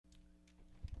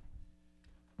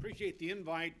Appreciate the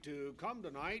invite to come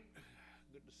tonight.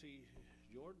 Good to see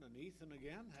Jordan and Ethan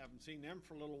again. Haven't seen them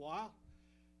for a little while.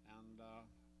 And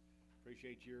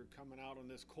appreciate your coming out on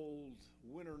this cold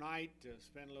winter night to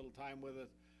spend a little time with us.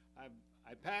 I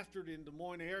pastored in Des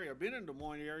Moines area. I've been in Des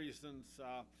Moines area since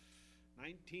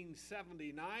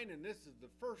 1979, and this is the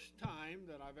first time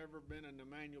that I've ever been in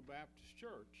Emmanuel Baptist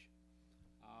Church.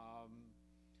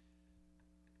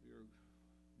 We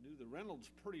knew the Reynolds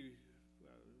pretty.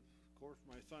 Of course,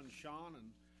 my son Sean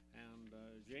and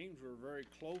James were very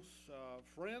close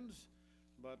friends,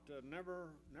 but never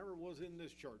was in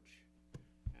this church.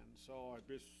 And so I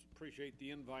just appreciate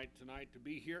the invite tonight to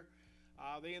be here.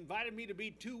 They invited me to be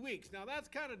 2 weeks. Now that's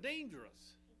kind of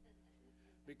dangerous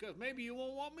because maybe you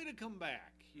won't want me to come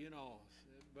back, you know.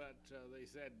 But they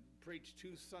said preach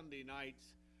 2 Sunday nights,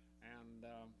 and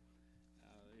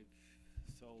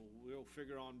so we'll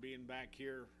figure on being back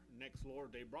here next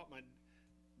Lord Day. Brought my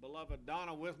beloved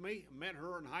Donna with me. Met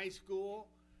her in high school.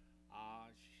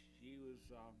 She was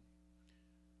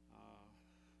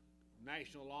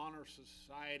National Honor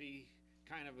Society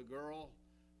kind of a girl.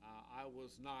 I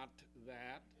was not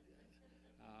that.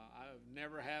 I've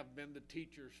never have been the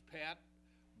teacher's pet,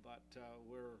 but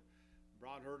we're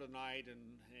brought her tonight,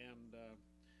 and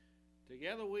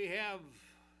together we've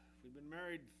been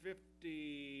married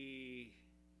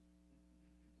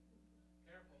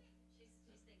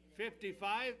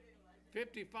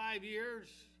 55 years,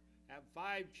 have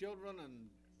 5 children and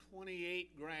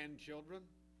 28 grandchildren.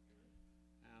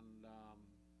 And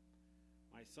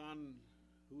my son,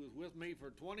 who was with me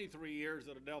for 23 years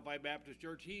at Adelphi Baptist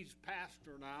Church, he's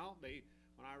pastor now.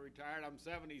 When I retired, I'm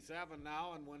 77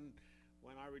 now, and when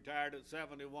I retired at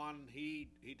 71, he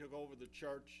took over the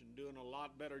church and doing a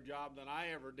lot better job than I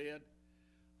ever did.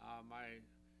 My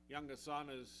youngest son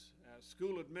is a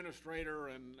school administrator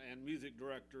and music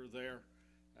director there.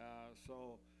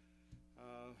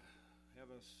 Have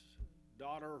a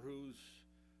daughter who's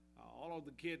all of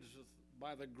the kids,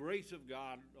 by the grace of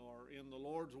God, are in the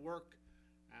Lord's work,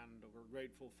 and we're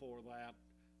grateful for that.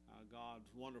 God's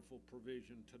wonderful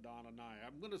provision to Don and I.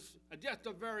 I'm going to just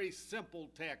a very simple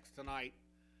text tonight.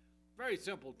 Very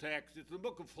simple text. It's the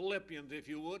book of Philippians, if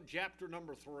you would, chapter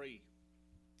number 3.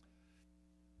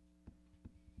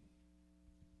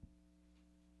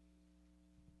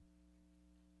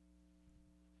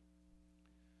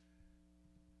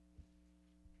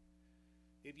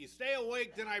 If you stay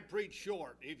awake, then I preach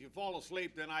short. If you fall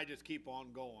asleep, then I just keep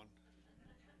on going.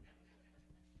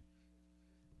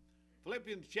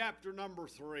 Philippians chapter number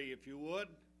 3, if you would.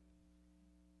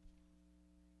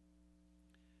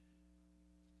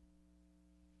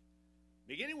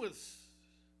 Beginning with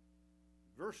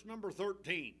verse number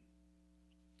 13.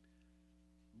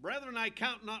 Brethren, I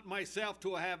count not myself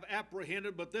to have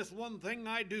apprehended, but this one thing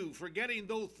I do, forgetting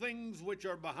those things which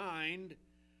are behind,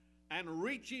 and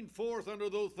reaching forth unto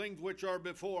those things which are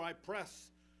before, I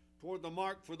press toward the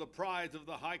mark for the prize of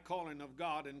the high calling of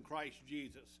God in Christ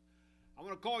Jesus. I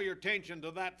want to call your attention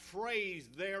to that phrase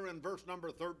there in verse number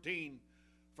 13.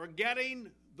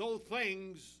 Forgetting those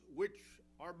things which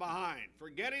are behind.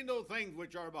 Forgetting those things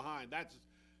which are behind. That's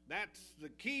the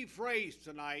key phrase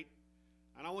tonight.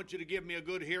 And I want you to give me a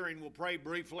good hearing. We'll pray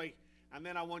briefly. And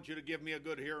then I want you to give me a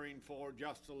good hearing for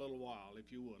just a little while, if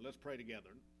you would. Let's pray together.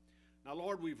 Now,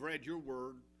 Lord, we've read your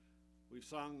word. We've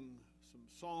sung some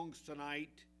songs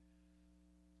tonight.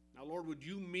 Now, Lord, would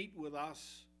you meet with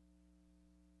us?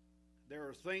 There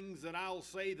are things that I'll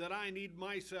say that I need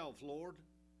myself, Lord.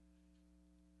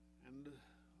 And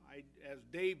as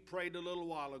Dave prayed a little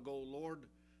while ago, Lord,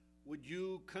 would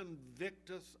you convict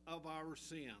us of our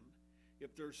sin?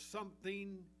 If there's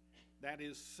something that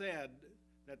is said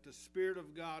that the Spirit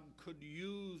of God could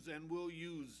use and will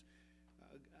use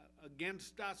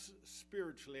against us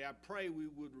spiritually, I pray we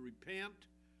would repent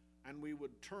and we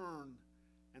would turn,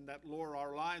 and that, Lord,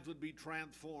 our lives would be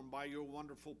transformed by your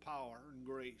wonderful power and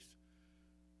grace.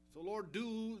 So, Lord,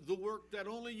 do the work that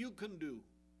only you can do.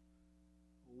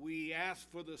 We ask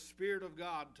for the Spirit of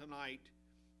God tonight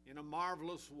in a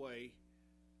marvelous way.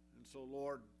 And so,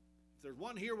 Lord, if there's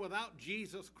one here without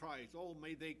Jesus Christ, oh,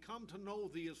 may they come to know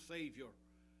thee as Savior.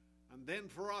 And then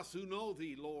for us who know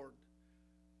thee, Lord,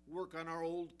 work on our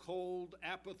old, cold,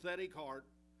 apathetic heart,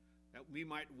 that we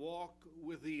might walk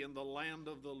with thee in the land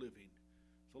of the living.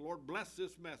 So, Lord, bless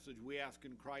this message, we ask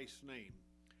in Christ's name.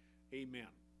 Amen.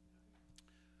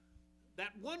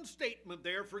 That one statement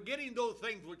there, forgetting those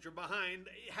things which are behind,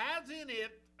 has in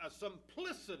it a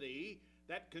simplicity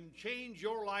that can change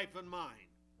your life and mine.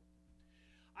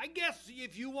 I guess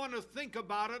if you want to think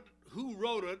about it, who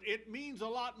wrote it, it means a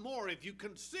lot more if you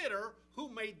consider who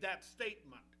made that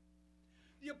statement.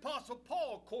 The Apostle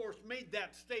Paul, of course, made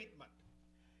that statement.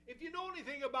 If you know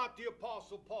anything about the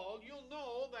Apostle Paul, you'll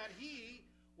know that he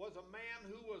was a man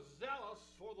who was zealous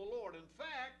for the Lord. In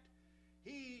fact,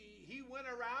 he went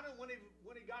around, and when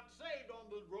he got saved on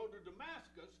the road to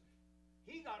Damascus,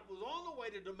 was on the way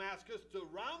to Damascus to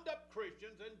round up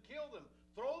Christians and kill them,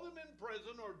 throw them in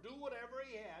prison, or do whatever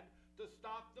he had to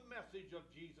stop the message of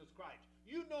Jesus Christ.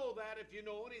 You know that if you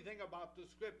know anything about the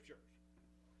Scriptures.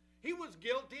 He was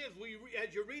guilty,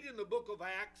 as you read in the book of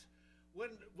Acts,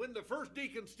 when the first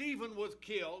deacon Stephen was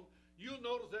killed, you'll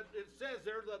notice that it says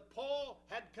there that Paul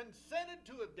had consented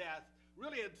to a death,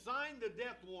 really had signed the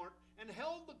death warrant, and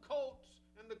held the coats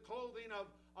and the clothing of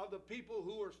the people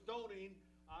who were stoning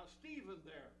Stephen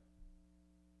there.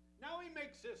 Now he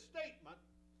makes this statement,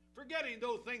 forgetting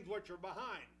those things which are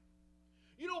behind.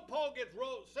 You know, Paul gets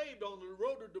saved on the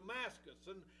road to Damascus,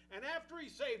 and after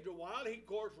he's saved a while, he, of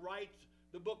course, writes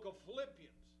the book of Philippians.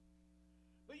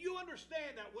 But you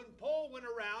understand that when Paul went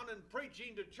around and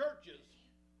preaching to churches,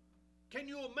 can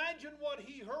you imagine what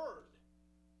he heard?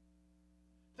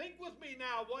 Think with me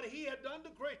now what he had done to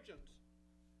Christians.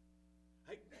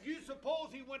 You suppose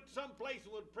he went someplace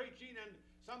and was preaching and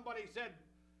somebody said,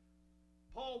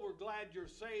 Paul, we're glad you're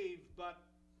saved, but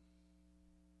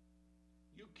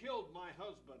you killed my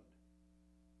husband.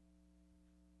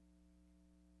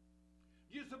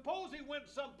 You suppose he went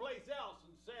someplace else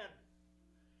and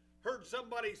heard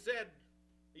somebody said,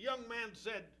 a young man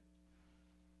said,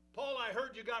 Paul, I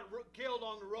heard you got killed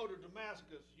on the road to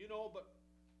Damascus, but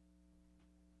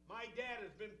my dad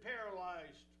has been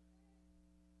paralyzed.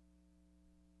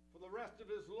 For the rest of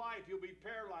his life, he'll be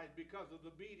paralyzed because of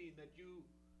the beating that you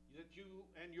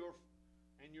and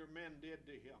your men did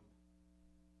to him.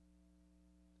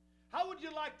 How would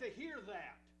you like to hear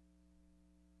that?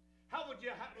 How would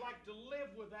you like to live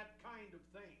with that kind of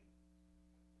thing?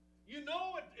 You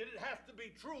know it has to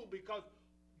be true, because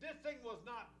this thing was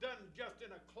not done just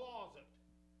in a closet.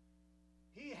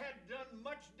 He had done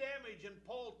much damage, and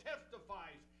Paul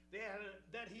testifies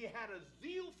that he had a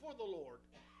zeal for the Lord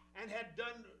and had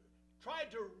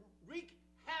tried to wreak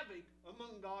havoc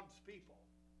among God's people.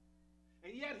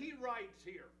 And yet he writes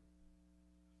here,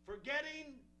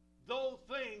 forgetting those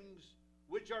things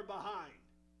which are behind.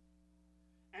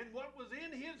 And what was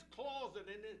in his closet,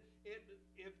 and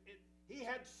he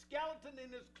had skeleton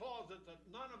in his closet that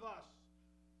none of us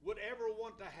would ever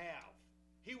want to have.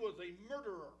 He was a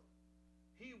murderer.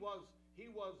 He was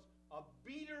a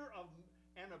beater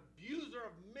and abuser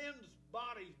of men's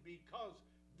bodies, because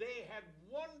they had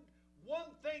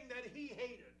one thing that he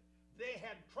hated. They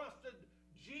had trusted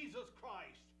Jesus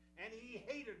Christ, and he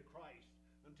hated Christ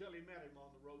until he met him on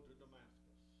the road to Damascus.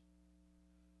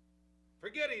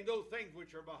 Forgetting those things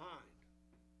which are behind.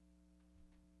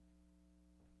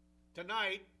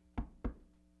 Tonight,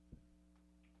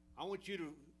 I want you to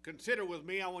consider with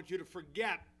me, I want you to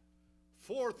forget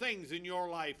 4 things in your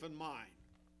life and mine.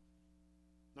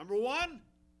 Number 1,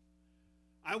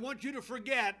 I want you to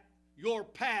forget your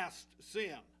past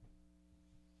sin.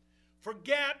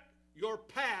 Forget your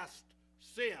past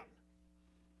sin.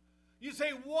 You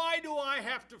say, why do I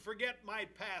have to forget my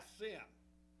past sin?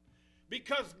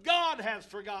 Because God has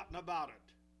forgotten about it.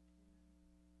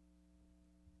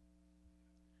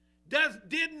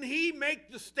 Didn't he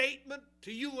make the statement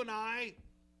to you and I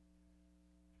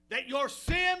that your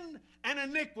sin and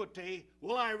iniquity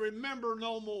will I remember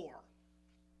no more?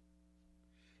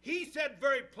 He said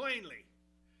very plainly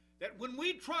that when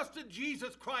we trusted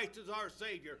Jesus Christ as our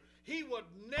Savior, he would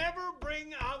never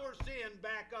bring our sin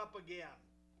back up again.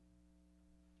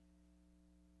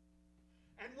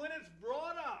 And when it's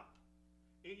brought up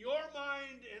in your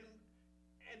mind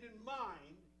and in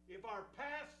mine, if our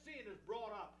past sin is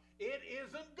brought up, it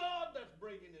isn't God that's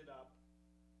bringing it up.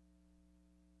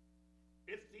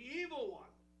 It's the evil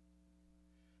one.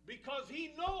 Because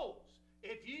he knows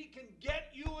if he can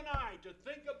get you and I to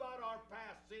think about our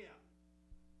past sin,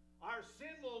 our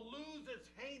sin will lose its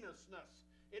heinousness.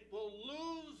 It will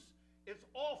lose its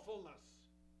awfulness.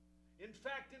 In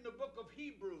fact, in the book of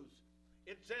Hebrews,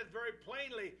 it says very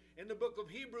plainly in the book of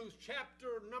Hebrews chapter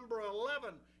number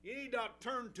 11, you need not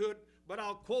turn to it, but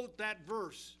I'll quote that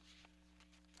verse.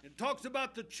 It talks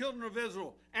about the children of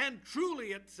Israel. And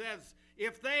truly it says,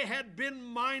 if they had been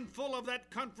mindful of that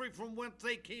country from whence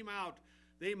they came out,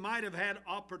 they might have had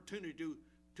opportunity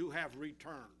to have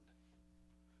returned.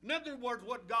 In other words,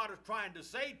 what God is trying to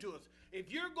say to us,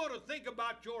 if you're going to think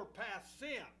about your past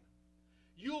sin,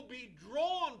 you'll be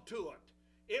drawn to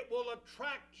it. It will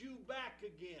attract you back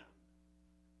again.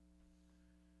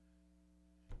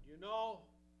 You know,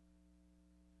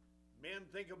 men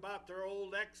think about their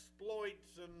old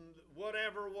exploits and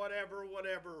whatever.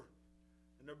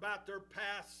 and they're about their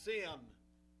past sin.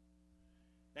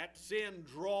 That sin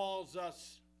draws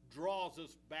us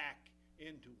back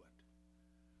into it.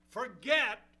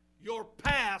 Forget your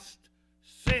past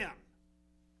sin.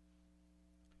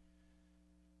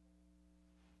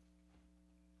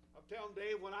 I'll tell him,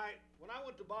 Dave, when I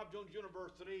went to Bob Jones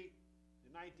University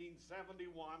in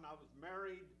 1971, I was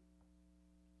married,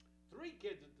 3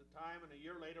 kids at the time, and a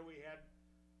year later we had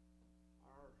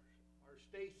our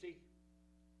Stacy.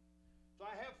 So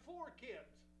I have 4 kids.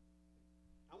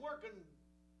 I'm working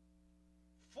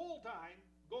full-time,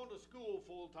 going to school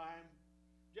full-time,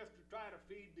 just to try to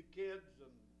feed the kids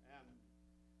and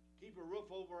keep a roof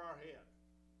over our head.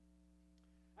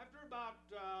 After about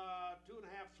 2.5,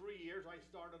 3 years, I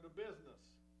started a business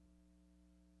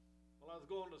while I was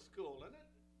going to school, and it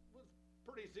was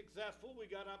pretty successful. We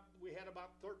had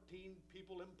about 13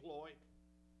 people employed,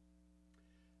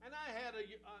 and I had a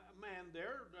man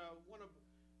there.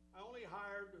 I only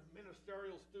hired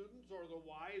ministerial students or the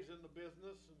wives in the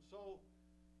business, and so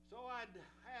I'd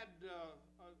had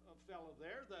a fellow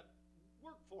there that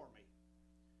worked for me.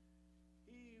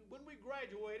 When we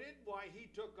graduated,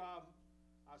 he took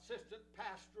assistant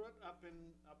pastorate up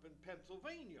in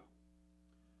Pennsylvania.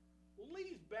 Well,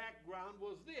 Lee's background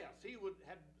was this: he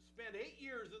had spent 8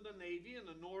 years in the Navy in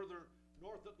the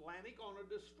North Atlantic on a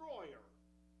destroyer.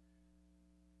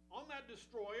 On that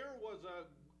destroyer was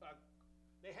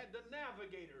they had the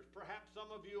navigators. Perhaps some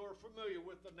of you are familiar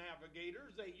with the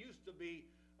navigators. They used to be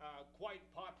quite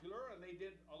popular, and they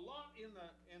did a lot in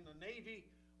the Navy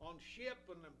on ship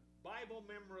and the Bible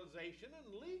memorization. And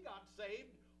Lee got saved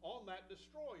on that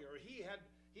destroyer. He had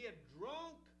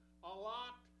drunk a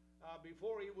lot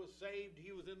before he was saved. He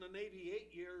was in the Navy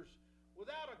 8 years,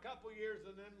 without a couple years,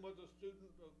 and then was a student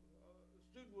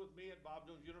with me at Bob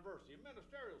Jones University, a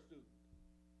ministerial student.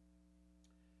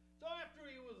 So after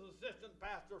he was assistant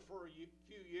pastor for a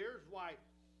few years,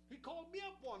 he called me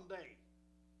up one day.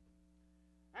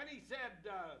 And he said,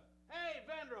 hey,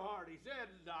 VanderHart, he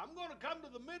said, I'm going to come to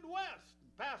the Midwest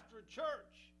and pastor a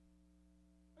church.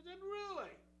 I said,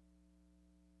 really?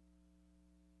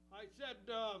 I said,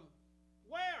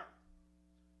 where?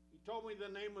 He told me the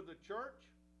name of the church.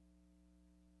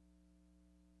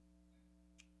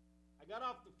 I got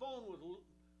off the phone with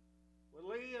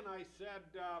Lee, and I said,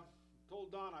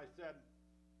 told Don, I said,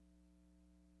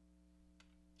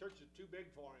 church is too big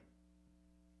for him.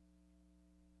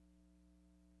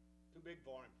 Too big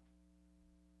for him.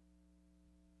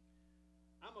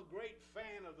 I'm a great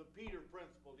fan of the Peter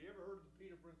Principle. You ever heard of the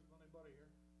Peter Principle? Anybody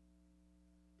here?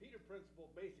 Peter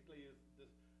Principle basically is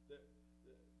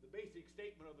the basic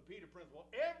statement of the Peter Principle.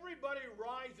 Everybody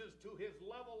rises to his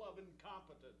level of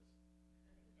incompetence.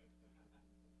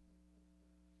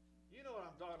 You know what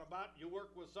I'm talking about. You work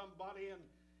with somebody and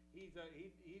he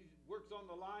works on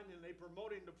the line and they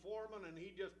promote him to foreman and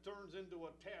he just turns into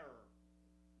a terror.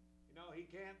 You know, he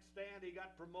can't stand, he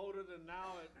got promoted, and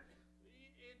now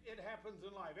it happens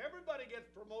in life. Everybody gets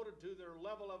promoted to their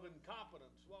level of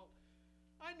incompetence. Well,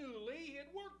 I knew Lee, he had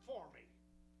worked for me.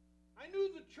 I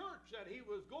knew the church that he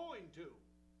was going to.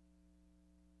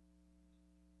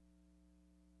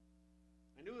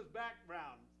 I knew his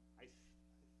background. I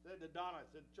said to Donna, I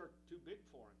said, church too big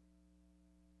for him.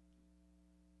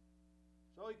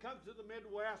 So he comes to the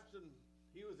Midwest, and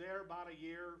he was there about a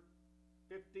year,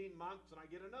 15 months, and I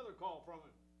get another call from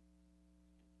him.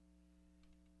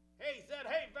 He said,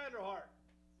 hey, VanderHart.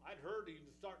 I'd heard he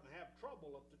was starting to have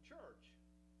trouble at the church.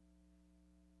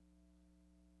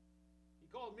 He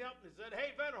called me up and he said,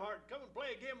 hey, VanderHart, come and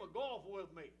play a game of golf with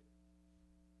me.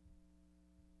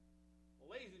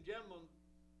 Well, ladies and gentlemen,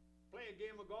 play a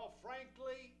game of golf.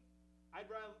 Frankly, I'd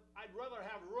rather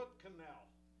have root canal.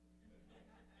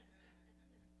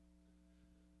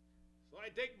 So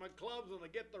I take my clubs and I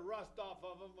get the rust off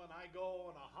of them, and I go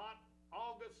on a hot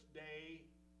August day.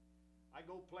 I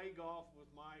go play golf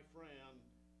with my friend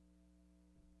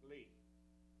Lee.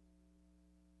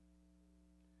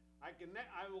 I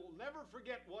will never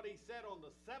forget what he said on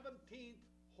the 17th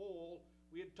hole.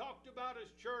 We had talked about his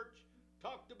church,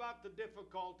 talked about the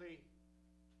difficulty.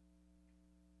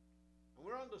 And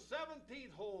we're on the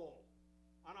 17th hole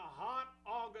on a hot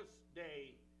August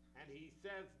day, and he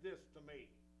says this to me: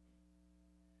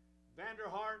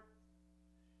 VanderHart,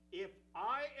 if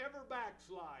I ever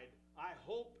backslide, I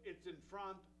hope it's in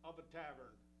front of a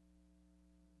tavern.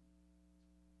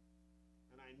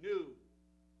 And I knew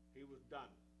he was done.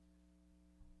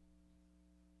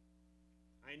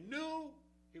 I knew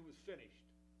he was finished.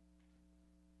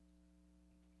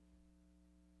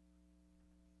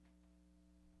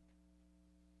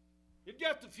 It's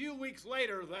just a few weeks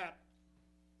later that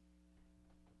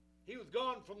He was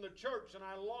gone from the church, and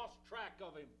I lost track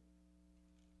of him.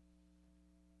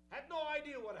 Had no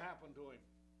idea what happened to him.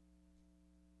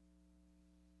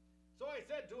 So I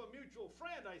said to a mutual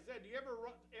friend, I said, "Do you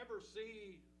ever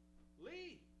see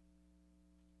Lee?"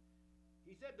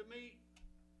 He said to me,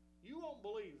 "You won't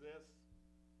believe this."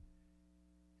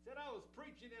 He said, "I was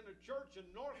preaching in a church in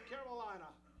North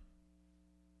Carolina,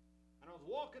 and I was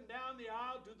walking down the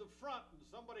aisle to the front, and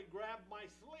somebody grabbed my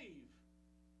sleeve."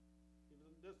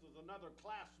 This was another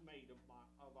classmate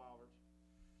of ours.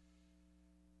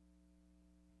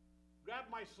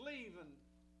 Grabbed my sleeve, and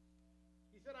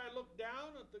he said, "I looked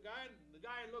down at the guy, and the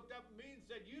guy looked up at me and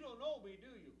said, 'You don't know me,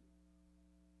 do you?'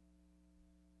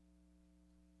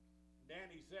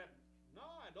 Danny said, 'No,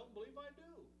 I don't believe I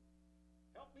do.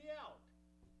 Help me out.'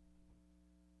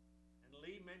 And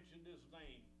Lee mentioned his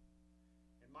name.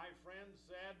 And my friend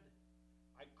said,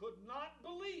 I could not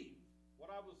believe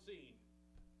what I was seeing.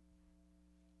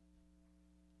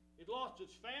 He'd lost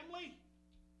his family.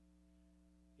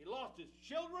 He lost his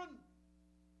children.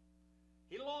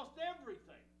 He lost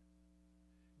everything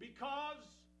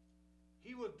because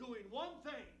he was doing one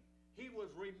thing. He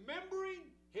was remembering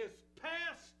his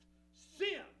past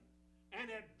sin,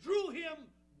 and it drew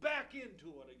him back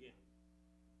into it again.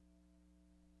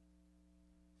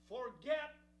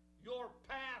 Forget your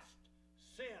past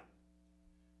sin,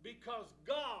 because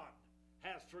God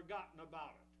has forgotten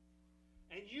about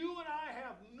it. And you and I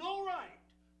have no right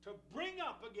to bring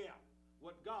up again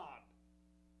what God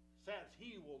says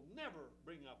he will never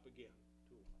bring up again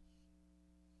to us.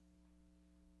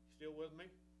 Still with me?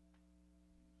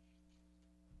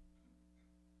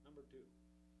 Number 2.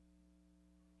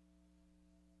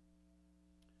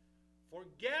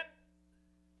 Forget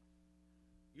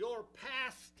your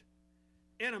past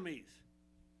enemies.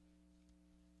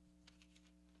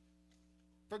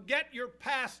 Forget your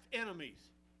past enemies.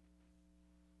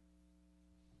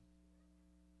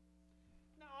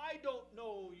 Now, I don't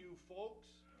know you folks,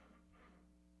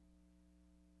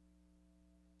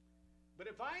 but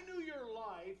if I knew your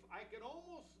life, I could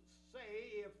almost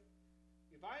say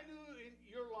if I knew in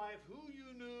your life who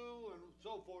you knew and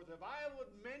so forth, if I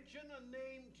would mention a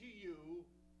name to you,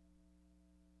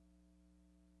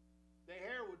 the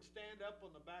hair would stand up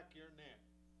on the back of your neck.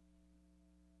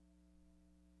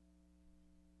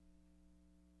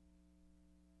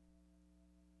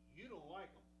 You don't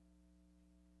like them.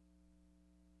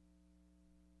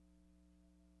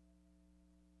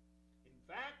 In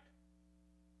fact,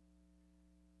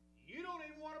 you don't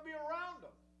even want to be around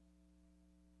them.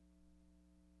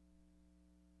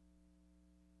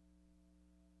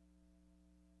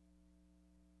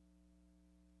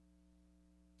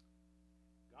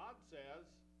 God says,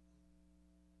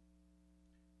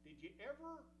 did you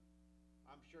ever,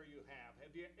 I'm sure you have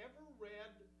you ever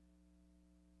read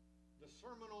the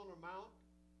Sermon on the Mount?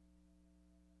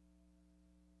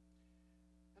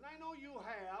 And I know you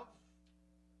have,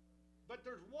 but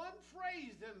there's one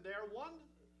phrase in there,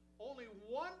 only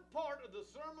one part of the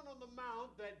Sermon on the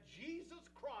Mount that Jesus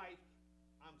Christ,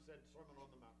 Sermon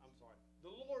on the Mount, I'm sorry,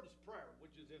 the Lord's Prayer,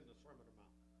 which is in the Sermon on the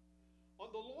Mount. On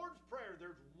the Lord's Prayer,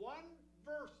 there's one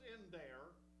verse in there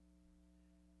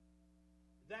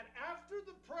that after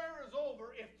the prayer is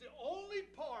over, it's the only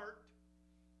part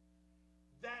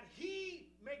that he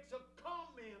makes a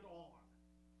comment on.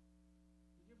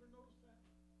 Did you ever notice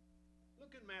that?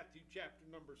 Look at Matthew chapter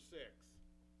number 6.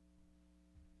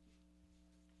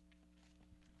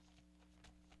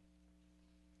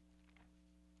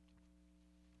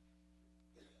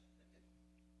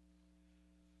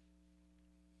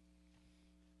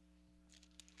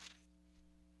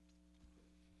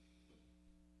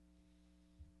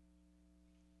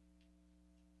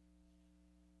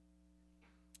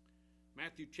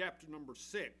 Matthew chapter number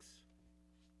 6.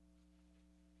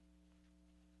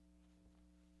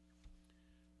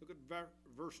 Look at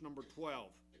verse number 12.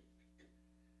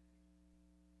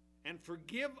 And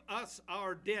forgive us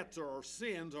our debts or our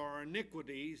sins or our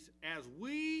iniquities as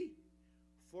we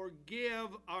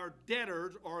forgive our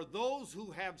debtors or those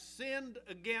who have sinned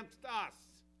against us.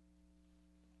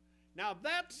 Now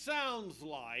that sounds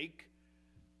like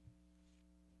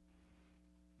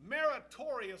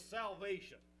meritorious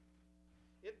salvation.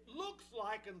 It looks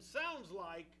like and sounds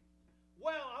like,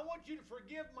 well, I want you to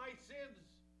forgive my sins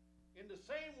in the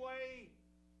same way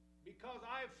because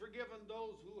I've forgiven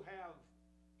those who have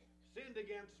sinned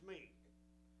against me.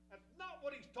 That's not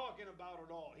what he's talking about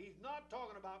at all. He's not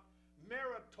talking about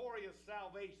meritorious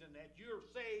salvation, that you're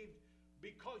saved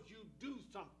because you do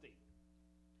something.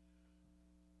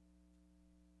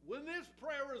 When this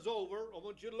prayer is over, I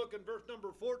want you to look in verse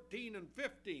number 14 and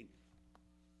 15.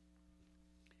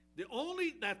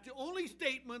 That's the only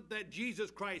statement that Jesus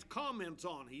Christ comments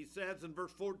on. He says in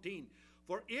verse 14,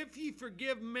 "For if ye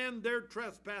forgive men their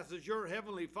trespasses, your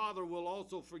heavenly Father will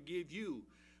also forgive you.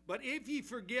 But if ye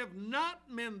forgive not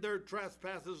men their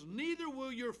trespasses, neither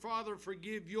will your Father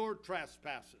forgive your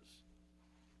trespasses."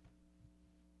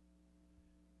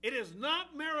 It is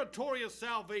not meritorious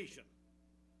salvation.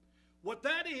 What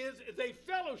that is a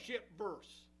fellowship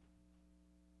verse.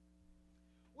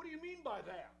 What do you mean by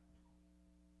that?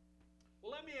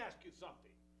 Well, let me ask you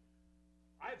something.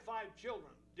 I have 5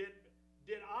 children. Did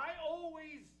I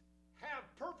always have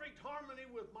perfect harmony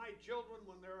with my children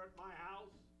when they're at my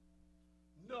house?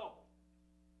 No.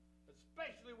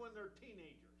 Especially when they're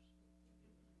teenagers.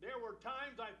 There were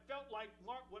times I felt like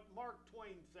what Mark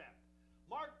Twain said.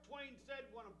 Mark Twain said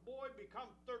when a boy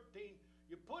becomes 13,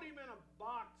 you put him in a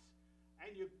box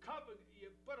and you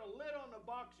put a lid on the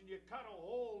box and you cut a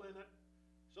hole in it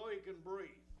so he can breathe.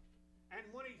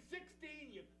 And when he's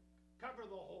 16, you cover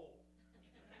the hole.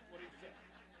 That's what he said.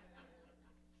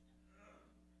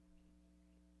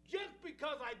 Just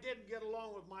because I didn't get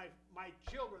along with my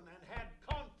children and had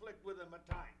conflict with them at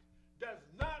times does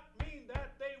not mean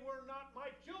that they were not my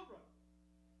children.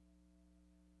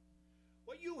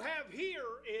 What you have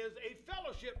here is a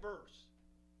fellowship verse.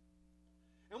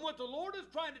 And what the Lord is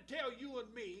trying to tell you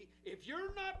and me, if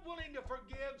you're not willing to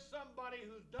forgive somebody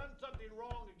who's done something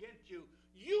wrong against you,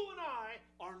 you and I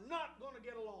are not going to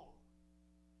get along.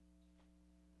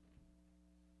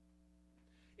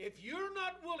 If you're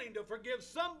not willing to forgive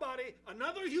somebody,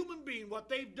 another human being, what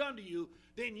they've done to you,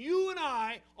 then you and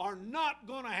I are not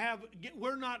going to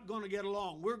we're not going to get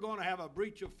along. We're going to have a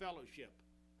breach of fellowship.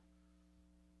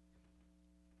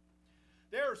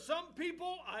 There are some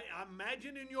people, I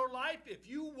imagine in your life, if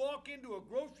you walk into a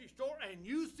grocery store and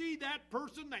you see that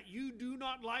person that you do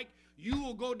not like, you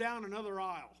will go down another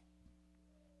aisle.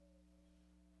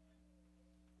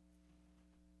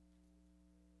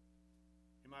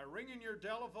 Am I ringing your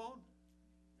telephone?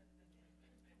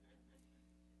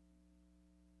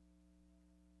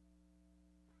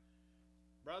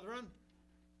 Brethren,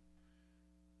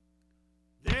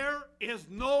 there is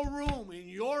no room in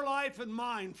your life and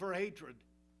mine for hatred.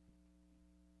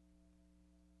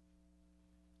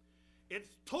 It's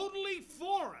totally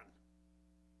foreign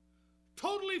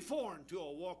to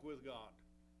a walk with God.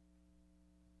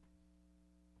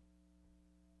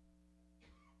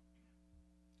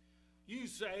 You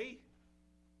say,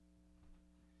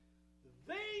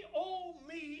 they owe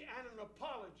me an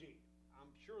apology. I'm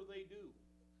sure they do.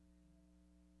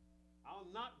 I'll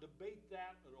not debate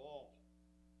that at all.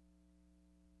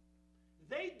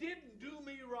 They didn't do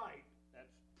me right.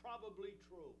 That's probably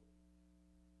true.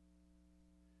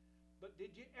 But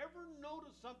did you ever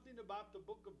notice something about the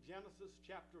book of Genesis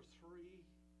chapter 3?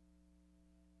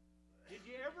 Did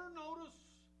you ever notice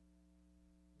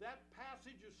that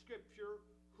passage of scripture?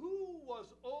 Who was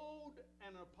owed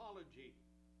an apology?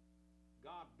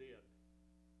 God did.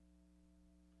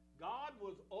 God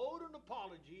was owed an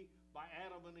apology by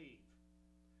Adam and Eve.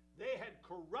 They had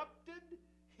corrupted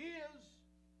his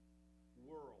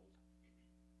world.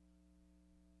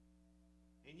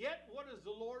 And yet, what does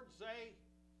the Lord say?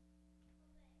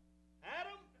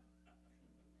 Adam?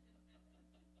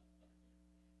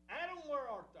 Adam, where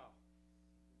art thou?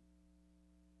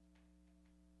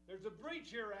 There's a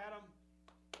breach here, Adam.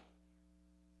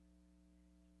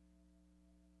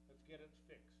 Let's get it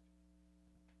fixed.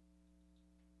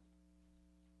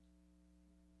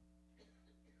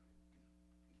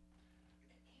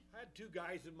 I had 2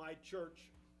 guys in my church.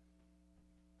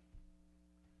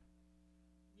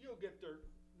 You'll get their,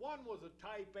 one was a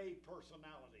type A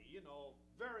personality,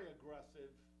 very aggressive,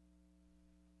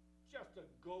 just a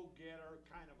go-getter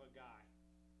kind of a guy.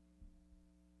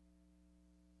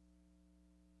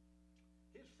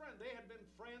 His friend, they had been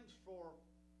friends for,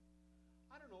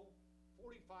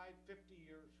 45, 50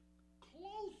 years,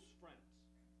 close friends.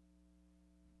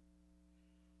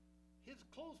 His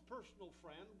close personal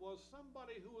friend was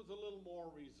somebody who was a little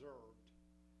more reserved.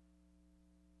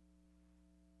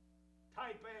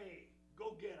 Type A,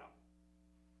 go get him.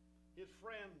 His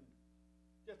friend,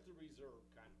 just a reserved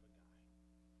kind of a guy.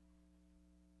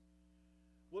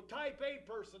 Well, type A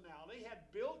personality had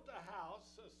built a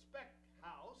house, a spec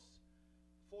house,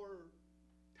 for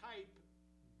type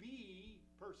B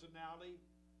personality.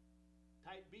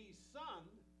 Type B's son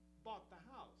bought the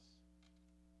house.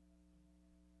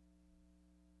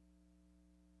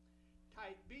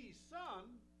 Type B's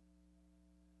son,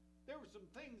 there were some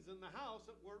things in the house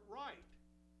that weren't right.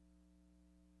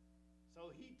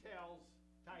 So he tells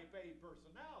type A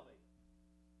personality.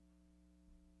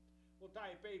 Well,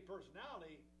 type A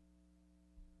personality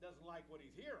doesn't like what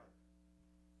he's hearing.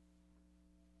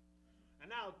 And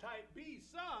now type B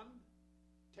son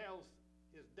tells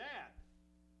his dad.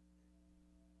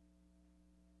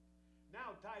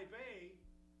 Now type A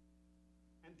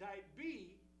and type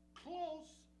B,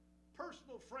 close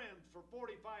personal friends for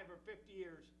 45 or 50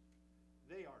 years,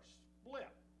 they are split.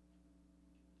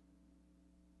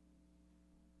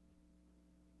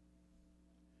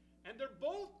 And they're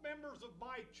both members of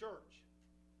my church.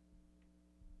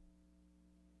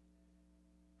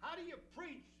 How do you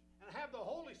preach and have the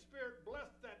Holy Spirit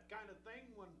bless that kind of thing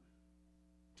when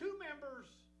two members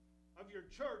of your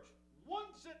church, one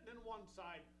sitting in one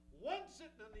side, one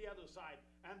sitting on the other side,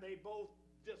 and they both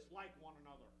dislike one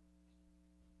another?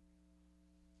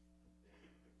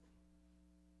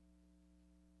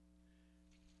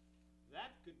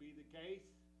 That could be the case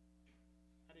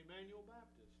at Emmanuel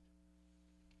Baptist.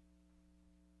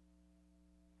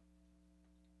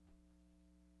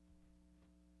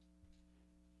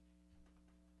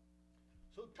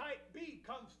 So type B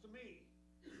comes to me.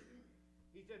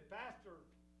 He said, Pastor,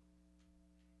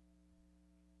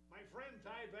 my friend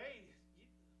type A,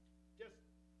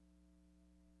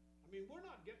 we're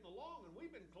not getting along and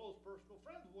we've been close personal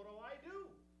friends. What do I do?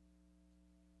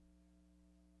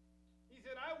 He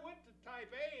said, I went to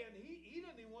type A and he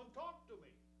didn't even want to talk to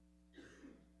me.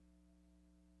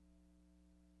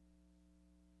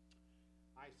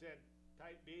 I said,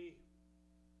 type B,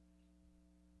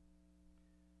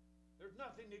 there's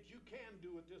nothing that you can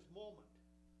do at this moment.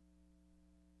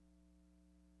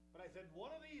 But I said,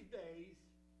 one of these days,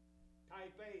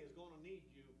 type A is going to need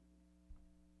you.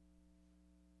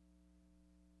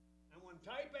 And when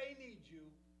type A needs you,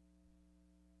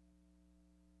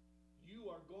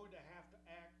 you are going to have to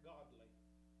act godly.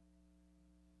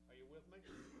 Are you with me?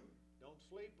 Don't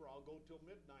sleep or I'll go till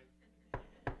midnight.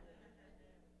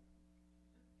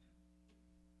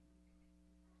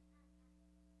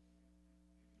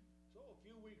 So a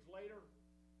few weeks later,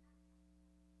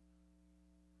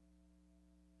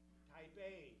 type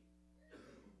A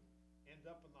ends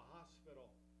up in the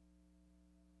hospital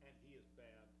and he is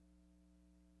bad.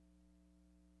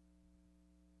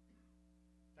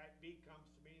 Type B comes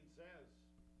to me and says,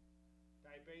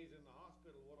 type A is in the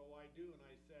hospital, what do I do? And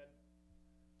I said,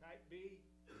 type B,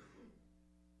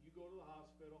 you go to the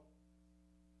hospital.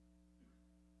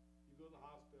 You go to the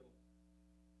hospital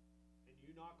and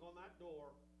you knock on that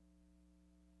door.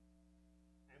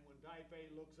 And when type A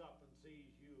looks up and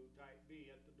sees you, type B,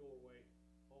 at the doorway,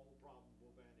 all the problems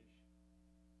will vanish.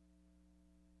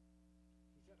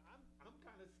 He said, I'm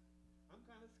kind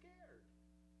of scared.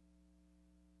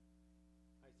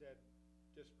 I said,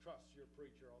 just trust your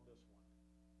preacher on this one.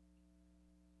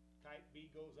 Type B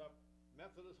goes up,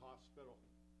 Methodist Hospital,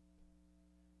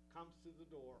 comes to the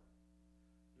door.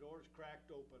 The door's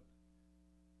cracked open.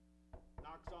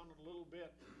 Knocks on it a little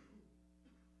bit.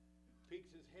 Peeks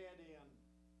his head in.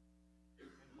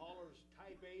 And hollers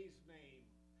type A's name.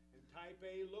 And type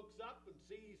A looks up and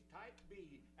sees type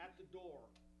B at the door.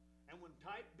 And when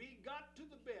type B got to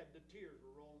the bed, the tears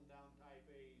were rolling down type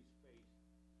A's face.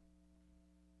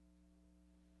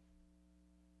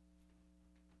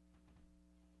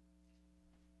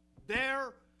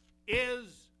 There is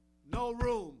no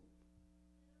room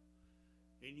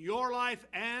in your life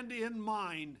and in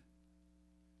mine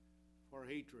for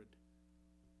hatred.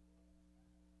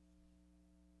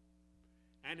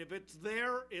 And if it's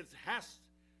there,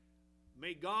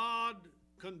 may God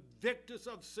convict us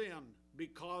of sin,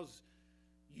 because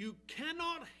you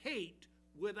cannot hate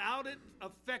without it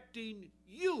affecting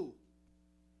you.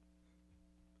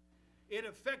 It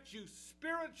affects you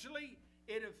spiritually,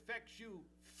 it affects you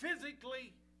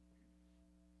physically.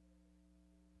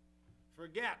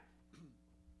 Forget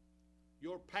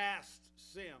your past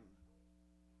sin.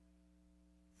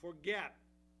 Forget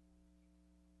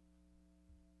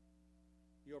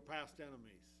your past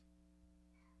enemies.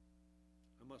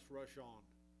 I must rush on.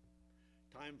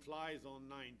 Time flies on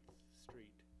 9th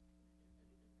Street.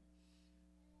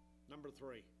 Number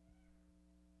 3.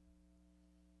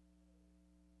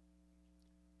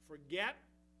 Forget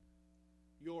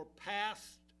your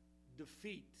past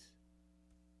defeats.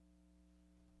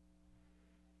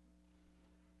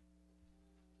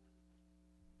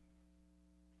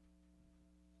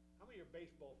 How many are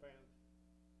baseball fans?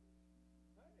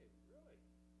 Hey, really?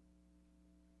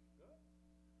 Good.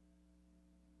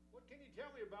 What can you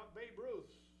tell me about Babe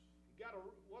Ruth?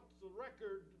 What's the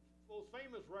record, most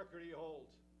famous record he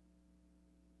holds?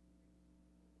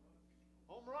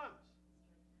 Home runs.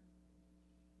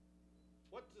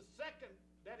 What's the second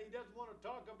that he doesn't want to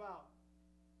talk about?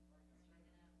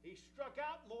 He struck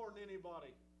out more than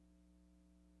anybody.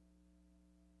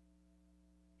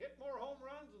 Hit more home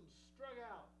runs and struck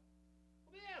out.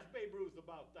 Let me ask Babe Ruth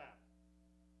about that.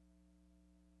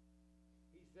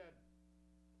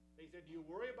 said, do you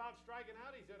worry about striking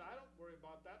out? He said, I don't worry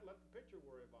about that. Let the pitcher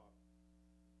worry about it.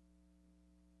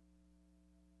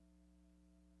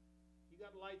 You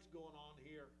got lights going on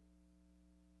here.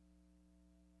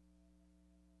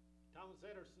 Thomas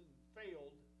Edison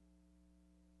failed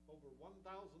over 1,000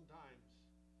 times.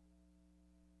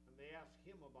 And they asked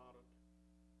him about it.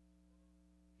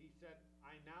 He said,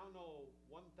 I now know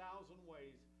 1,000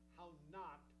 ways how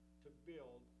not to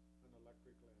build an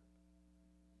electric lamp.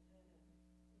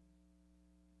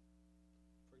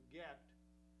 Forget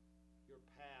your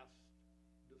past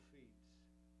defeats.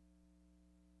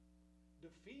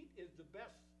 Defeat is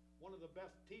one of the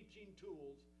best teaching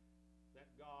tools that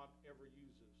God ever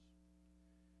uses.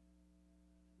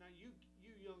 Now, you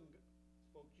young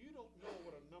folks, you don't know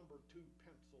what a number 2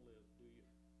 pencil is, do you?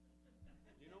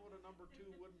 Do you know what a number 2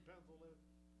 wooden pencil is?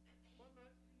 Well,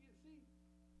 you see,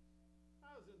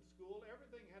 I was in school.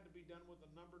 Everything had to be done with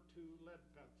a number 2 lead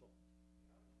pencil.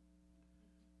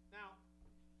 Now,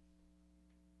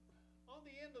 on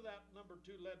the end of that number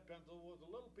 2 lead pencil was a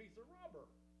little piece of rubber.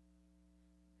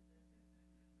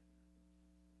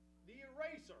 The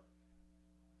eraser.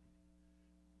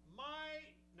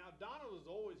 Now Donna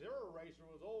her eraser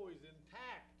was always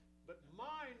intact, but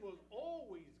mine was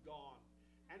always gone.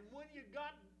 And when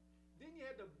then you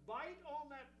had to bite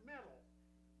on that metal.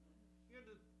 You had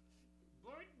to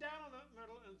bite down on that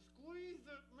metal and squeeze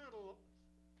that metal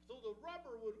so the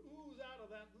rubber would ooze out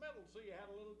of that metal so you had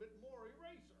a little bit more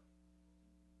eraser.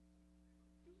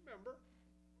 You remember?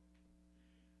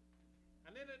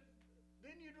 And then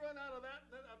you'd run out of that,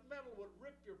 and then that metal would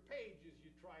rip your page as you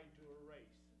tried to erase.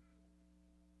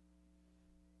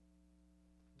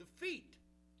 Defeat.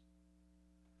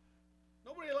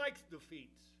 Nobody likes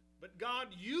defeats, but God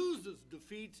uses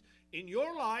defeats in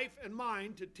your life and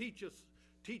mine to teach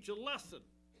a lesson.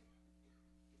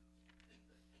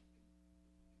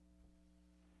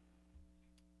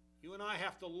 You and I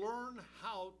have to learn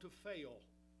how to fail.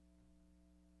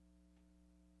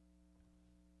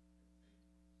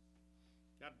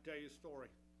 Got to tell you a story.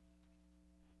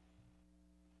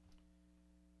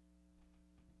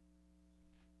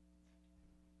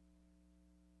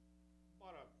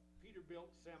 Bought a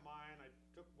Peterbilt semi, and I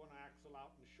took one axle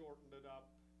out and shortened it up,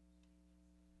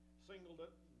 singled it,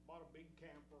 and bought a big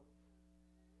camper.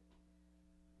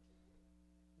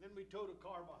 And then we towed a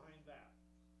car behind that.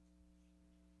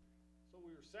 So we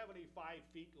were 75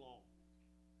 feet long,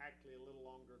 actually a little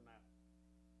longer than that.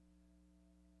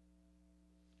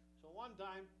 So one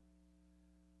time,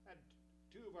 had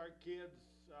two of our kids,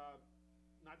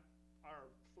 not our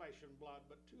flesh and blood,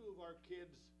 but two of our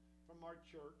kids from our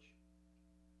church.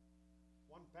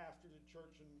 One pastors a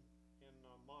church in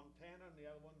Montana, and the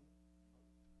other one,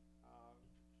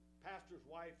 pastor's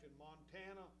wife in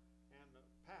Montana, and the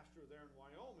pastor there in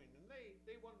Wyoming. And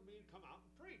they wanted me to come out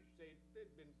and preach. They'd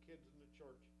been kids in the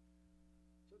church.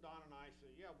 So Don and I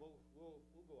said, yeah, we'll go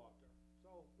out there.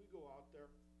 So we go out there.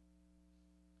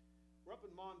 We're up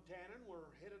in Montana, and we're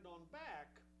headed on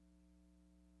back.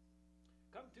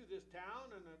 Come to this town,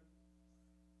 and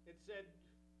it said,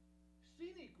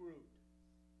 scenic route.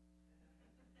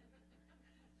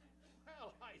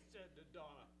 Well, I said to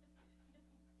Donna,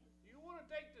 you want to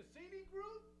take the scenic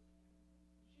route?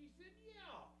 She said,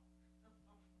 yeah.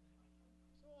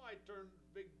 So I turned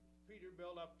big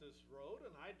Peterbilt up this road,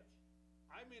 and I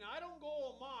don't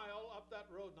go a mile up that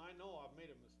road, and I know I've made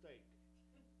a mistake.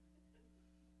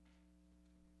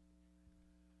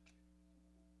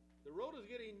 The road is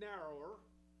getting narrower,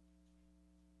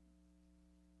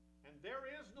 and there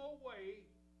is no way,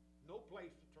 no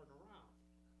place to turn around.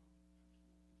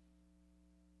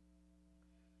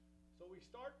 So we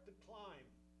start to climb.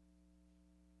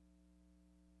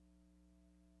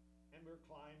 And we're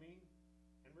climbing,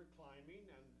 and we're climbing,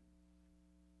 and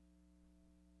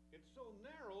it's so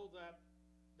narrow that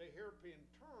the hairpin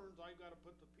turns. I've got to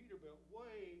put the Peterbilt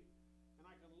way, and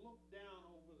I can look down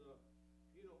over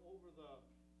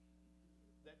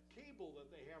that cable that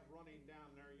they have running down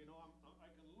there, I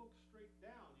can look straight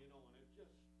down, and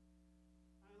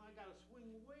I got to swing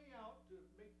way out to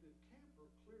make the camper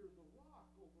clear the rock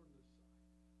over on this side.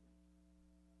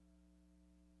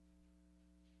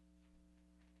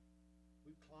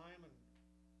 We climb, and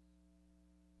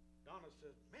Donna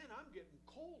says, man, I'm getting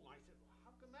cold. And I said, well,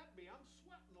 how can that be? I'm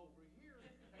sweating over here.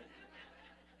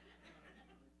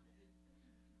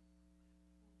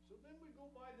 So then we go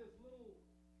by this little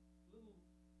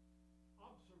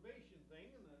observation thing,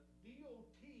 and the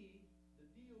DOT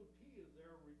is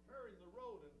there repairing the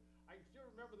road, and I can still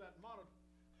remember that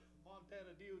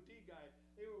Montana DOT guy.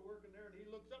 They were working there, and he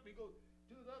looks up and he goes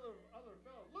to the other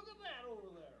fellow, look at that over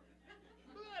there.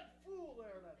 Look at that fool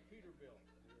there, that Peterbilt.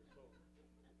 So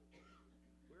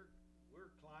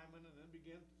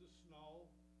against the snow.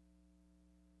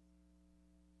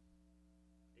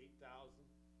 8,000,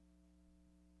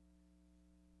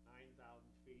 9,000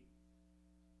 feet.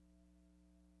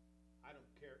 I don't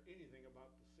care anything about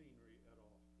the scenery at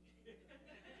all.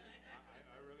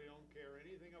 I really don't care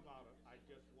anything about it. I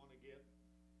just want to get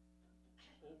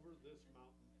over this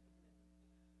mountain.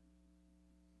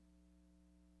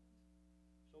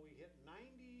 So we hit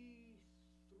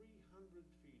 9,300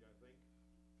 feet, I think,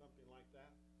 something like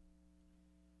that.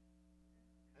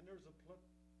 And there's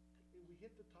we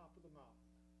hit the top of the mountain.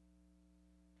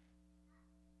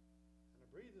 And I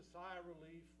breathed a sigh of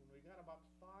relief when we got about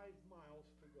 5 miles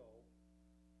to go.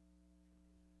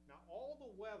 Now all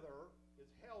the weather is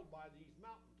held by these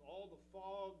mountains, all the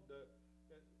fog,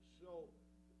 so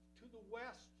to the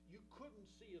west you couldn't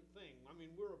see a thing. I mean,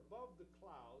 we're above the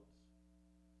clouds.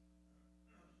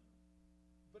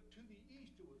 But to the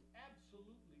east, it was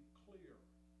absolutely clear.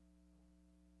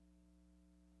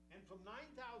 And from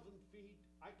 9,000 feet,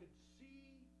 I could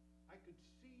see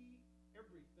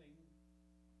everything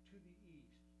to the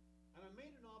east. And I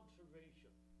made an observation.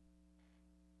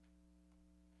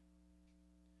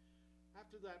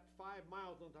 After that 5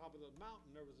 miles on top of the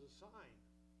mountain, there was a sign.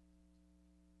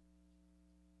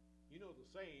 You know the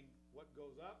saying, what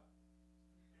goes up,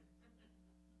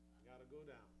 got to go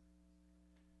down.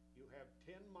 You have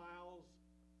 10 miles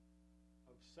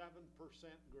of 7%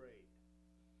 grade.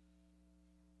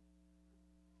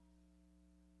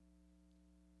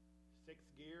 Sixth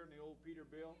gear in the old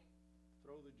Peterbilt,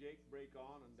 throw the Jake brake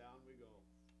on, and down we go.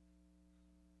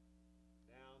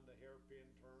 Down the hairpin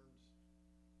turns.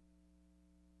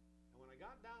 And when I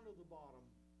got down to the bottom,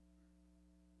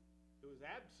 it was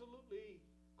absolutely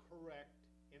correct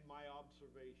in my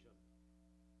observation.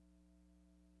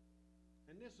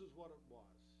 And this is what it was.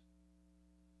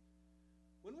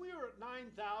 When we were at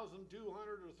 9,200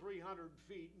 or 300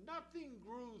 feet, nothing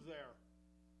grew there.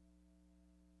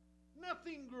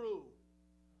 Nothing grew.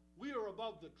 We were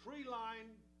above the tree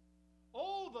line.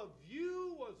 Oh, the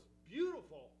view was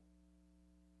beautiful.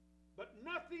 But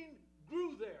nothing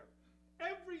grew there.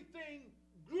 Everything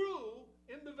grew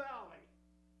in the valley.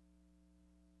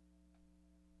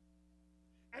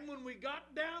 And when we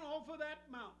got down off of that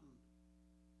mountain,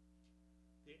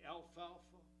 the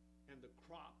alfalfa and the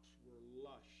crops were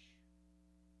lush.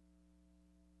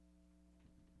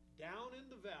 Down in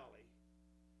the valley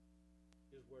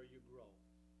is where you grow.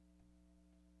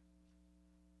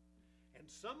 And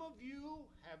some of you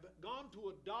have gone to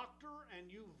a doctor and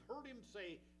you've heard him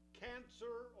say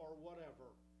cancer or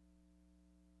whatever.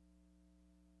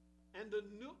 And the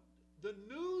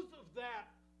news of that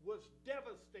was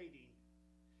devastating.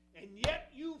 And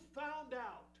yet you found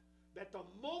out that the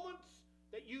moments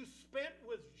that you spent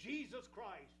with Jesus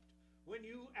Christ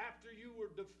after you were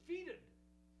defeated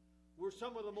were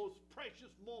some of the most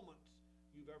precious moments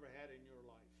you've ever had in your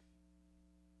life.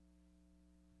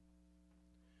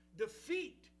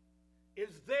 Defeat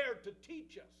is there to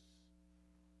teach us.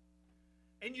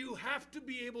 And you have to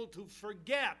be able to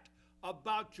forget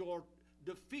about your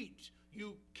defeats.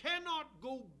 You cannot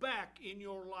go back in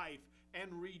your life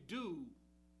and redo.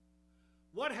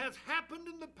 What has happened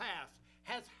in the past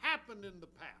has happened in the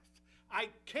past. I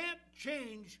can't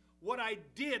change what I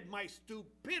did, my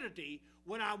stupidity,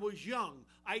 when I was young.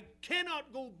 I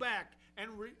cannot go back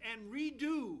and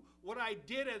redo what I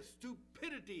did as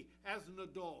stupidity as an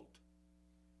adult.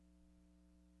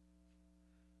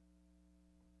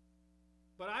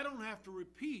 But I don't have to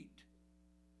repeat,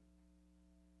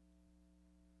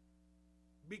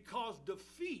 because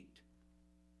defeat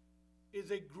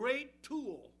is a great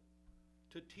tool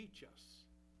to teach us.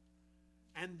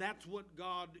 And that's what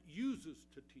God uses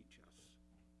to teach us.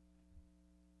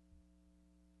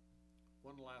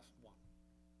 One last one.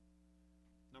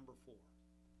 Number 4.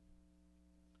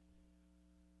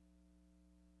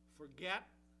 Forget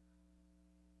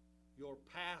your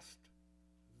past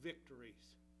victories.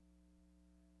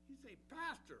 You say,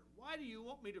 Pastor, why do you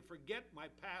want me to forget my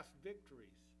past victories?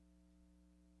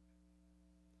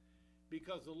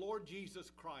 Because the Lord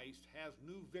Jesus Christ has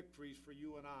new victories for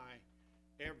you and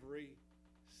I every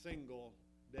single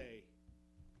day.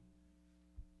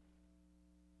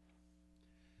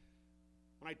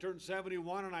 When I turned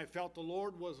 71 and I felt the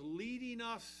Lord was leading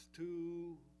us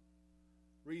to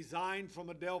resign from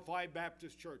Adelphi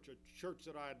Baptist Church, a church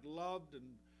that I had loved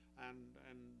and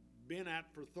been at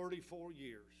for 34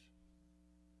 years.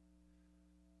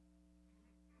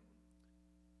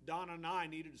 Donna and I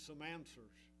needed some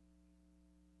answers.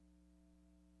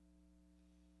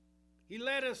 He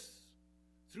led us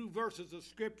through verses of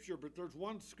Scripture, but there's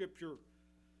one Scripture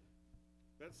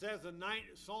that says in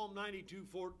Psalm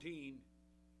 92:14,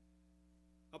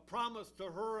 a promise to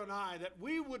her and I that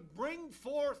we would bring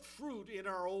forth fruit in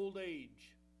our old age.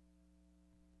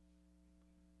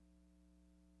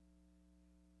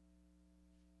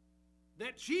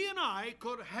 That she and I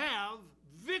could have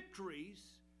victories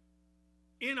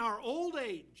in our old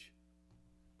age.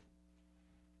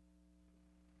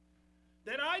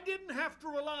 That I didn't have to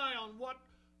rely on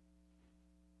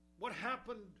what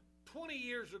happened 20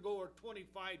 years ago or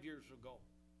 25 years ago.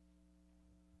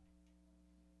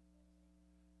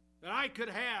 That I could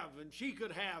have and she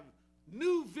could have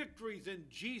new victories in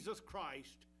Jesus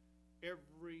Christ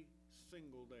every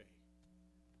single day.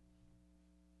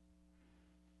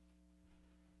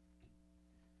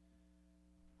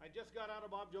 I just got out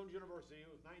of Bob Jones University. It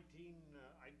was I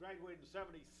graduated in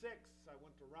 76. I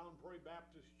went to Round Prairie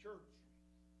Baptist Church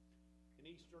in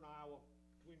eastern Iowa,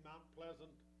 between Mount Pleasant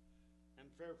and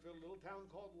Fairfield, a little town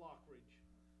called Lockridge.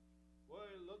 Well,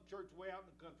 a little church way out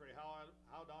in the country. How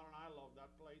Don and I love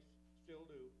that place. Still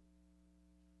do.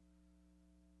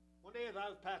 One day as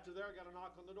I was pastor there, I got a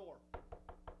knock on the door.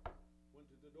 Went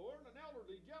to the door and an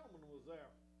elderly gentleman was there.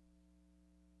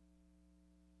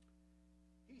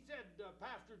 He said,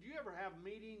 Pastor, do you ever have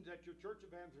meetings at your church,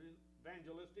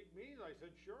 evangelistic meetings? I said,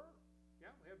 sure.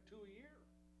 Yeah, we have 2 a year.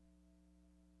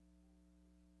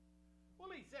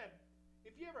 Well, he said,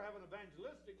 if you ever have an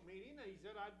evangelistic meeting, he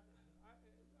said, I'd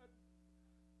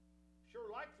sure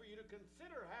like for you to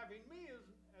consider having me as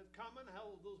come and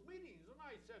hold those meetings. And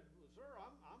I said, well, sir,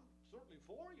 I'm certainly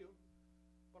for you.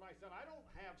 But I said, I don't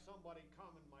have somebody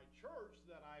come in my church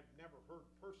that I've never heard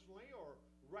personally or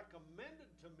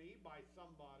recommended to me by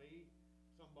somebody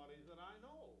that I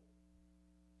know.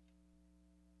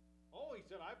 Oh, he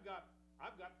said, I've got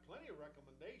plenty of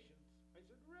recommendations. I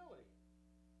said, really?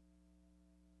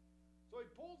 So he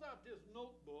pulls out this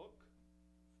notebook,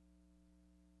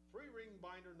 free ring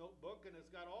binder notebook, and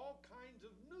it's got all kinds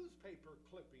of newspaper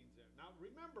clippings in it. Now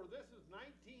remember, this is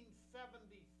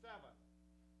 1977.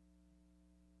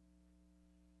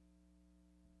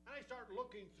 And I start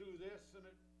looking through this, and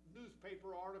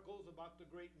newspaper articles about the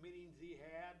great meetings he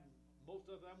had. Most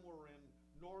of them were in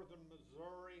northern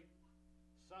Missouri,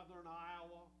 southern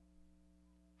Iowa.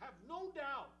 Have no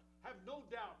doubt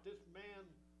this man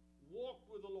walked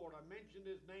with the Lord. I mentioned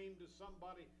his name to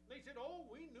somebody. They said, oh,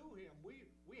 we knew him. We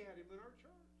had him in our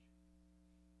church.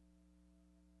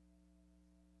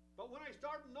 But when I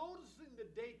started noticing the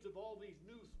dates of all these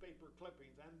newspaper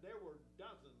clippings, and there were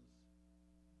dozens.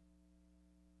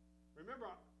 Remember,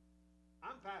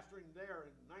 I'm pastoring there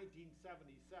in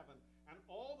 1977, and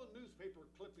all the newspaper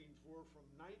clippings were from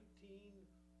 1947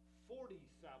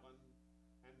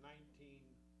 and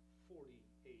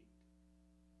 1948.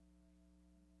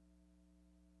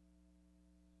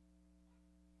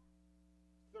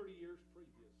 Years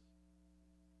previous.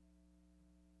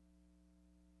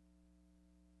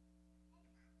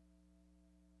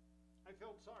 I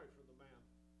felt sorry for the man.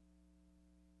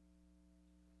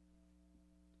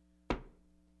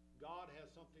 God has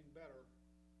something better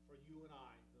for you and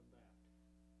I than that.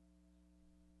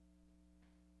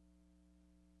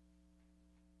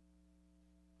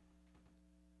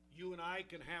 You and I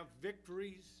can have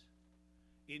victories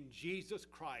in Jesus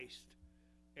Christ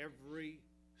every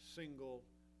single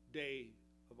day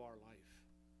of our life.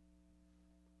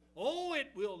 Oh, it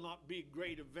will not be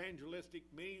great evangelistic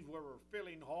meetings where we're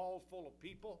filling halls full of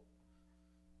people.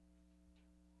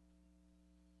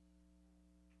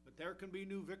 But there can be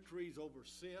new victories over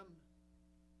sin.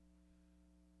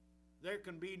 There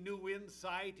can be new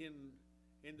insight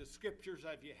in the scriptures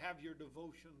as you have your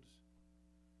devotions.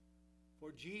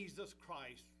 For Jesus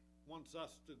Christ wants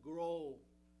us to grow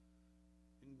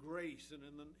in grace and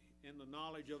in the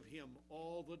knowledge of Him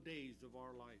all the days of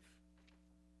our life.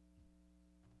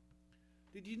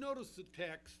 Did you notice the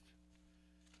text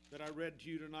that I read to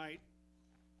you tonight?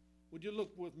 Would you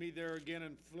look with me there again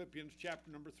in Philippians chapter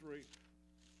number 3?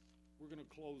 We're going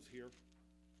to close here.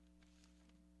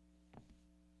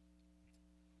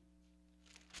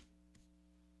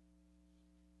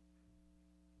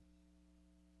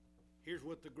 Here's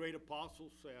what the great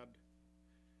apostle said.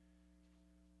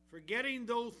 Forgetting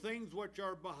those things which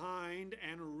are behind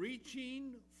and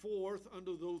reaching forth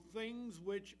unto those things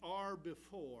which are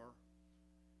before,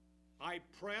 I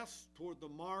press toward the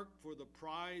mark for the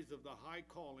prize of the high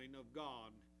calling of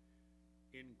God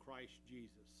in Christ Jesus.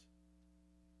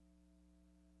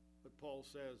 But Paul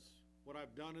says, what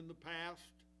I've done in the past,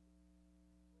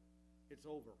 it's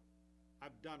over.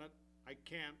 I've done it.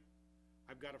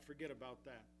 I've got to forget about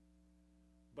that.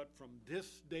 But from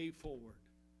this day forward,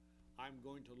 I'm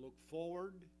going to look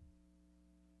forward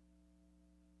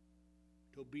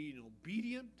to being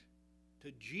obedient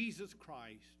to Jesus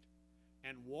Christ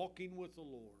and walking with the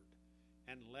Lord,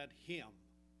 and let Him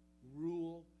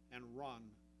rule and run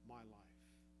my life.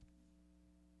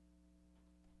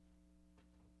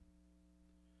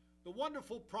 The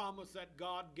wonderful promise that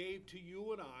God gave to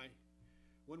you and I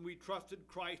when we trusted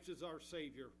Christ as our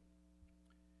Savior.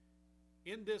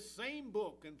 In this same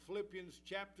book, in Philippians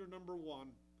chapter number 1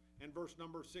 and verse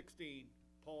number 16,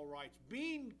 Paul writes,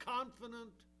 being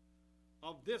confident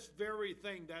of this very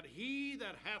thing, that he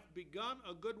that hath begun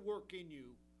a good work in you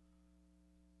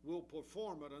will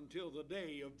perform it until the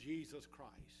day of Jesus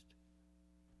Christ.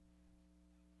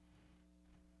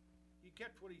 You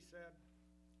catch what he said?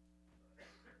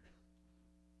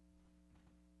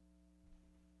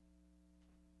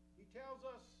 He tells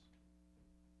us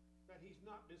that he's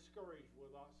not discouraged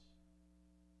with us.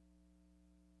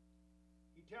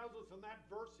 He tells us in that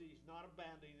verse he's not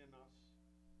abandoning us.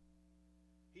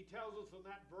 He tells us in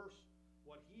that verse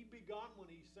what he begun when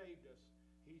he saved us,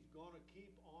 he's going to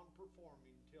keep on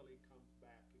performing until he comes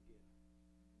back again.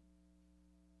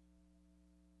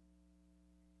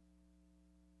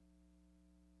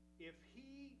 If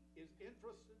he is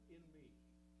interested in me,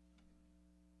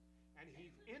 and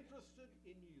he's interested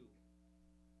in you,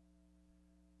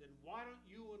 then why don't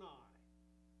you and I,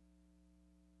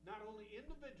 not only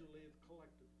individually but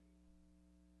collectively,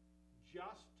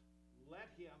 just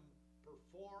let him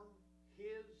perform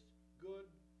his good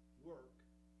work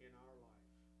in our life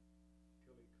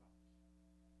till he comes.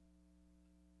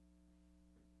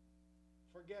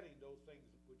 Forgetting those things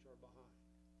which are behind.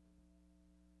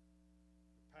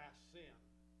 Your past sin,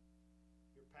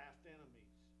 your past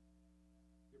enemies,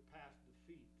 your past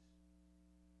defeats,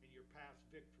 and your past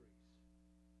victories.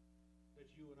 That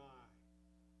you and I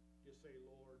just say,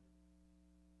 Lord,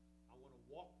 I want to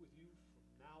walk with you from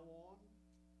now on.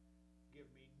 Give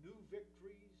me new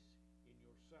victories in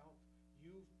yourself.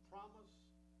 You've promised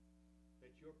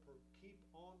that you'll keep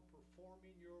on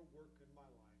performing your work in my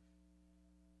life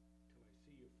till I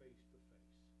see you face to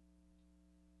face.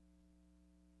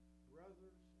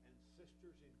 Brothers and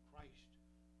sisters in Christ,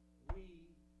 we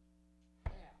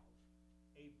have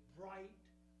a bright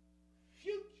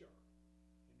future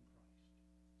in Christ.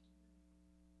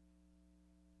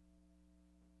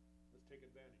 Let's take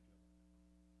advantage of it.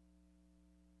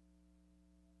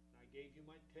 I gave you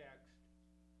my text.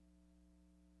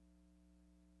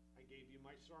 I gave you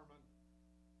my sermon.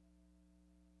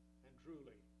 And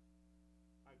truly,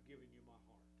 I've given you my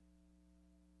heart.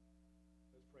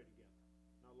 Let's pray together.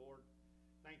 Now, Lord,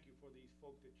 thank you for these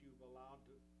folk that you've allowed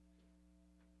me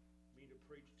to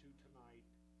preach to tonight.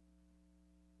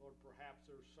 Lord, perhaps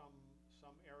there's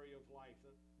some area of life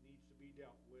that needs to be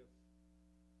dealt with.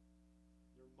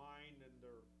 Their mind and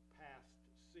their past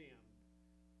sin.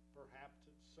 Perhaps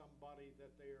it's somebody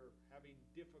that they are having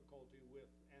difficulty with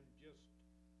and just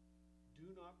do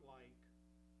not like.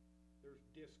 There's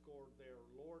discord there.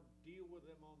 Lord, deal with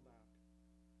them on that.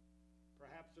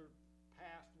 Perhaps their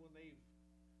past when they've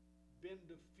been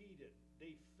defeated,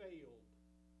 they failed.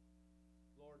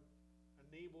 Lord,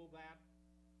 enable that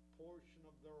portion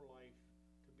of their life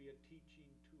to be a teaching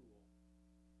tool.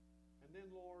 And then,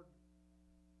 Lord,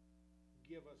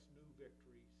 give us new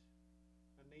victories.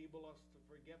 Enable us to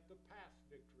forget the past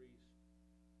victories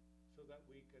so that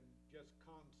we can just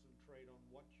concentrate on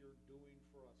what you're doing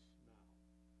for us now.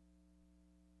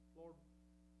 Lord,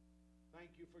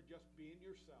 thank you for just being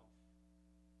yourself.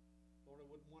 Lord, I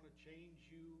wouldn't want to change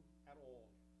you at all.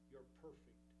 You're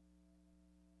perfect.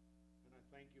 And I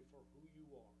thank you for who you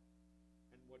are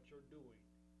and what you're doing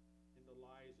in the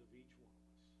lives of each one of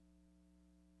us.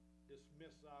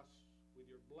 Dismiss us with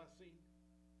your blessing.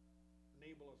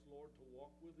 Enable us, Lord, to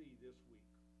walk with thee this week.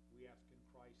 We ask in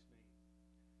Christ's name.